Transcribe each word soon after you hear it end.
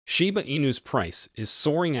Shiba Inu's price is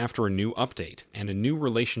soaring after a new update, and a new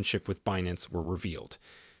relationship with Binance were revealed.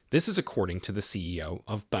 This is according to the CEO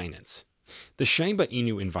of Binance. The Shiba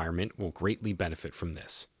Inu environment will greatly benefit from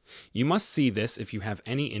this. You must see this if you have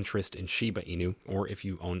any interest in Shiba Inu or if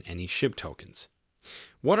you own any SHIB tokens.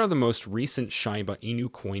 What are the most recent Shiba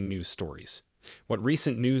Inu coin news stories? What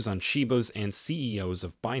recent news on Shibas and CEOs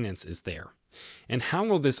of Binance is there? And how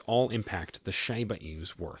will this all impact the Shiba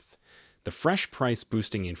Inu's worth? The fresh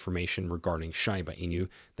price-boosting information regarding Shiba Inu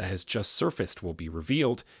that has just surfaced will be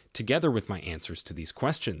revealed, together with my answers to these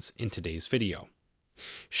questions in today's video.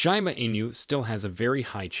 Shiba Inu still has a very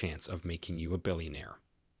high chance of making you a billionaire.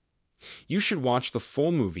 You should watch the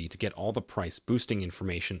full movie to get all the price-boosting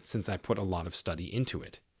information since I put a lot of study into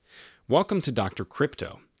it. Welcome to Dr.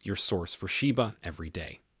 Crypto, your source for Shiba every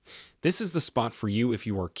day. This is the spot for you if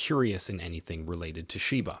you are curious in anything related to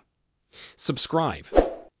Shiba. Subscribe.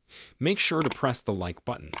 Make sure to press the like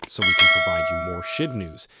button so we can provide you more SHIB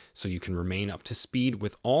news so you can remain up to speed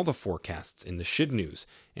with all the forecasts in the SHIB news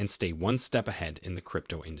and stay one step ahead in the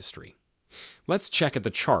crypto industry. Let's check at the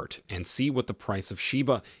chart and see what the price of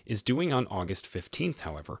Shiba is doing on August 15th,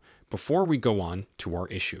 however, before we go on to our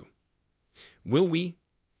issue. Will we?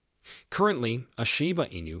 Currently, a Shiba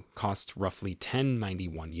Inu costs roughly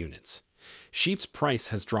 1091 units. SHIB's price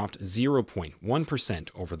has dropped 0.1%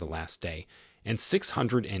 over the last day, and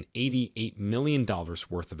 $688 million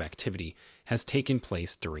worth of activity has taken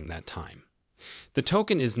place during that time. The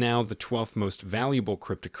token is now the 12th most valuable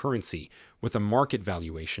cryptocurrency, with a market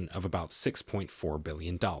valuation of about $6.4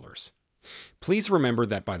 billion. Please remember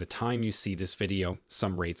that by the time you see this video,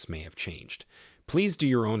 some rates may have changed. Please do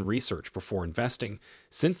your own research before investing,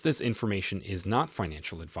 since this information is not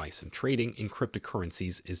financial advice and trading in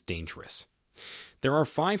cryptocurrencies is dangerous. There are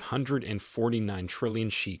 549 trillion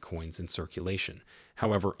Shiba coins in circulation.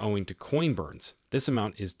 However, owing to coin burns, this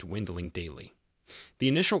amount is dwindling daily. The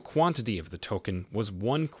initial quantity of the token was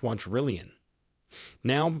 1 quadrillion.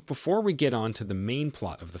 Now, before we get on to the main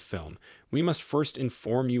plot of the film, we must first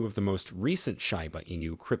inform you of the most recent Shiba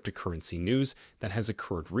Inu cryptocurrency news that has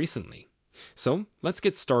occurred recently. So, let's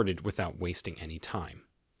get started without wasting any time.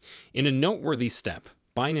 In a noteworthy step,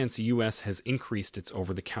 Binance US has increased its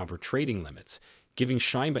over-the-counter trading limits, giving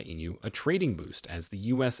Shiba Inu a trading boost as the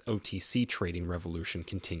US OTC trading revolution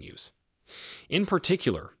continues. In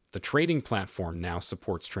particular, the trading platform now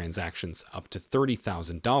supports transactions up to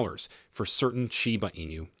 $30,000 for certain Shiba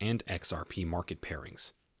Inu and XRP market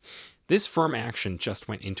pairings. This firm action just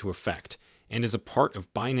went into effect and is a part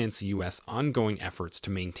of Binance US' ongoing efforts to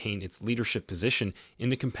maintain its leadership position in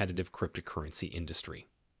the competitive cryptocurrency industry.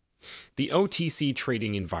 The OTC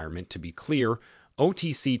trading environment, to be clear,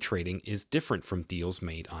 OTC trading is different from deals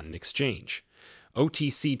made on an exchange.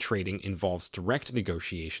 OTC trading involves direct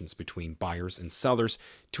negotiations between buyers and sellers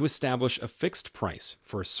to establish a fixed price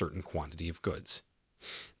for a certain quantity of goods.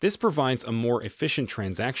 This provides a more efficient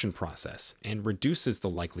transaction process and reduces the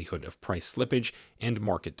likelihood of price slippage and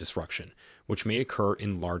market disruption, which may occur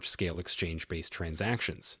in large-scale exchange-based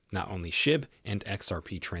transactions, not only SHIB and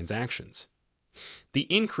XRP transactions. The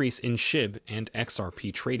increase in SHIB and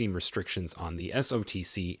XRP trading restrictions on the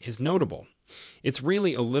SOTC is notable. It's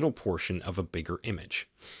really a little portion of a bigger image.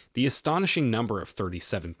 The astonishing number of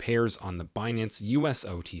 37 pairs on the Binance US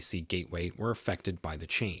OTC gateway were affected by the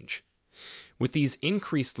change. With these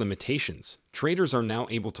increased limitations, traders are now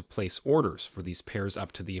able to place orders for these pairs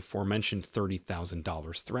up to the aforementioned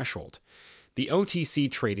 $30,000 threshold. The OTC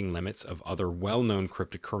trading limits of other well-known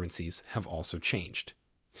cryptocurrencies have also changed.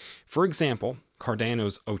 For example,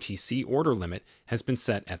 Cardano's OTC order limit has been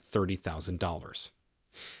set at $30,000.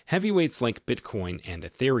 Heavyweights like Bitcoin and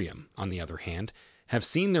Ethereum, on the other hand, have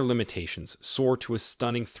seen their limitations soar to a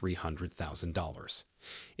stunning $300,000.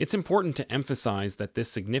 It's important to emphasize that this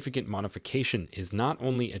significant modification is not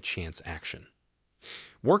only a chance action.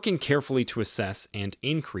 Working carefully to assess and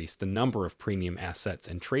increase the number of premium assets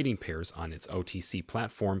and trading pairs on its OTC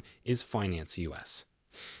platform is Binance US.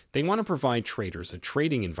 They want to provide traders a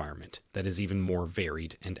trading environment that is even more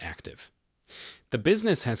varied and active. The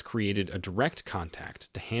business has created a direct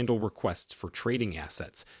contact to handle requests for trading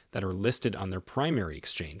assets that are listed on their primary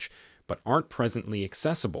exchange but aren't presently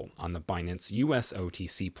accessible on the Binance US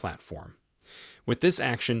OTC platform. With this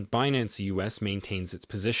action, Binance US maintains its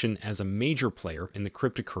position as a major player in the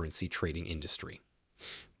cryptocurrency trading industry.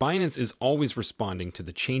 Binance is always responding to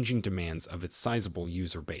the changing demands of its sizable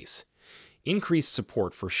user base. Increased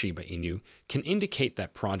support for Shiba Inu can indicate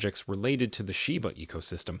that projects related to the Shiba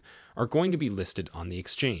ecosystem are going to be listed on the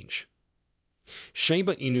exchange.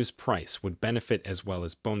 Shiba Inu's price would benefit as well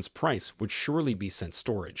as Bone's price would surely be sent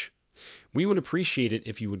storage. We would appreciate it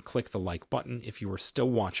if you would click the like button if you are still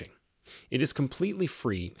watching. It is completely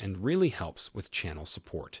free and really helps with channel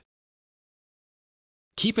support.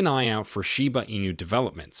 Keep an eye out for Shiba Inu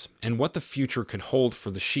developments and what the future could hold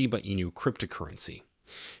for the Shiba Inu cryptocurrency.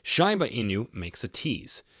 Shiba Inu makes a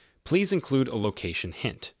tease. Please include a location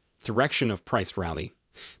hint. Direction of price rally.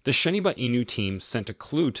 The Shiba Inu team sent a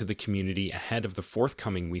clue to the community ahead of the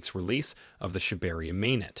forthcoming week's release of the Shibarium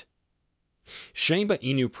mainnet. Shiba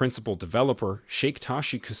Inu principal developer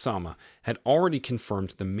Shibatoken Kusama had already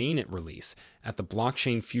confirmed the mainnet release at the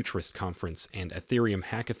Blockchain Futurist Conference and Ethereum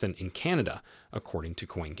Hackathon in Canada, according to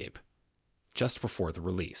CoinGape, just before the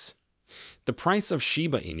release. The price of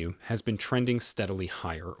Shiba Inu has been trending steadily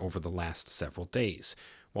higher over the last several days,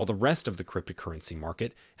 while the rest of the cryptocurrency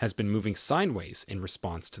market has been moving sideways in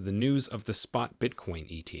response to the news of the spot Bitcoin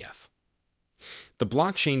ETF. The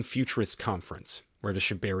Blockchain Futurist Conference, where the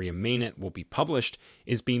Shibarium mainnet will be published,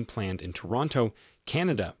 is being planned in Toronto,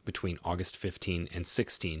 Canada between August 15 and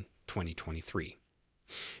 16, 2023.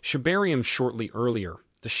 Shibarium shortly earlier,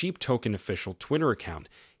 the shibatoken official Twitter account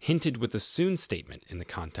hinted with a soon statement in the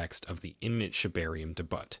context of the imminent Shibarium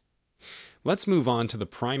debut. Let's move on to the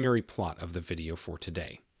primary plot of the video for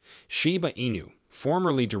today. Shiba Inu,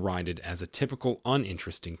 formerly derided as a typical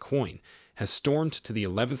uninteresting coin, has stormed to the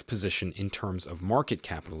 11th position in terms of market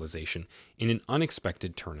capitalization in an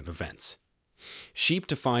unexpected turn of events. SHIB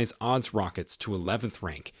defies odds rockets to 11th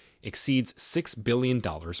rank, exceeds $6 billion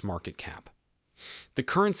market cap. The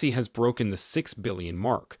currency has broken the 6 billion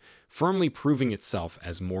mark, firmly proving itself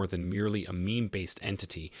as more than merely a meme-based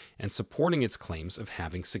entity and supporting its claims of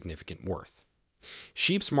having significant worth.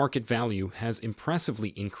 SHIB's market value has impressively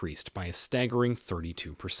increased by a staggering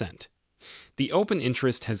 32%. The open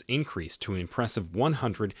interest has increased to an impressive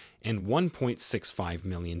 $101.65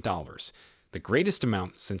 million, the greatest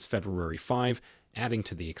amount since February 5, adding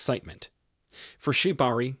to the excitement. For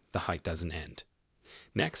Shibari, the hype doesn't end.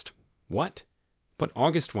 Next, what? Put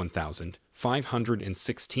August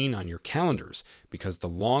 1516 on your calendars because the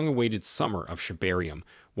long-awaited summer of Shibarium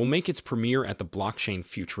will make its premiere at the Blockchain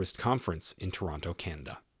Futurist Conference in Toronto,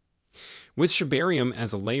 Canada. With Shibarium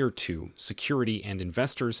as a Layer 2, security and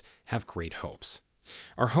investors have great hopes,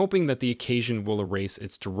 are hoping that the occasion will erase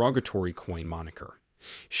its derogatory coin moniker.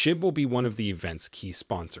 Shib will be one of the event's key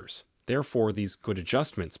sponsors. Therefore, these good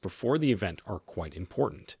adjustments before the event are quite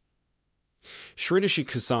important. Shibatoken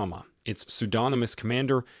Kusama, its pseudonymous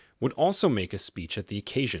commander, would also make a speech at the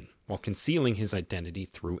occasion while concealing his identity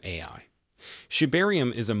through AI.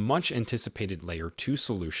 Shibarium is a much-anticipated Layer 2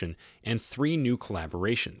 solution, and 3 new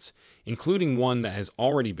collaborations, including one that has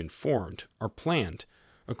already been formed, are planned,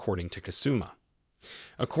 according to Kusama.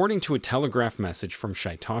 According to a Telegraph message from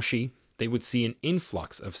Shibatoken, they would see an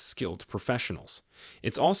influx of skilled professionals.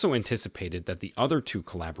 It's also anticipated that the other 2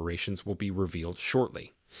 collaborations will be revealed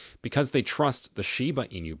shortly. Because they trust the Shiba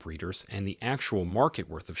Inu breeders and the actual market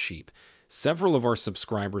worth of sheep, several of our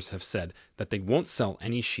subscribers have said that they won't sell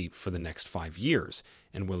any sheep for the next 5 years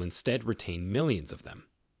and will instead retain millions of them.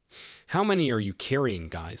 How many are you carrying,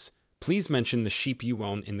 guys? Please mention the sheep you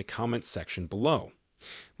own in the comments section below.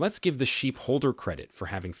 Let's give the sheep holder credit for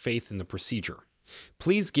having faith in the procedure.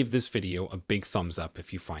 Please give this video a big thumbs up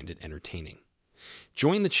if you find it entertaining.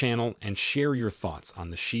 Join the channel and share your thoughts on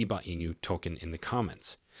the Shiba Inu token in the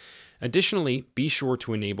comments. Additionally, be sure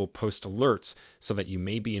to enable post alerts so that you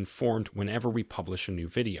may be informed whenever we publish a new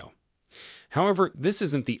video. However, this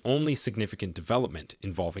isn't the only significant development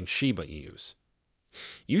involving Shiba Inus.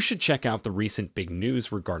 You should check out the recent big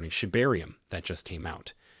news regarding Shibarium that just came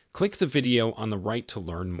out. Click the video on the right to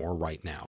learn more right now.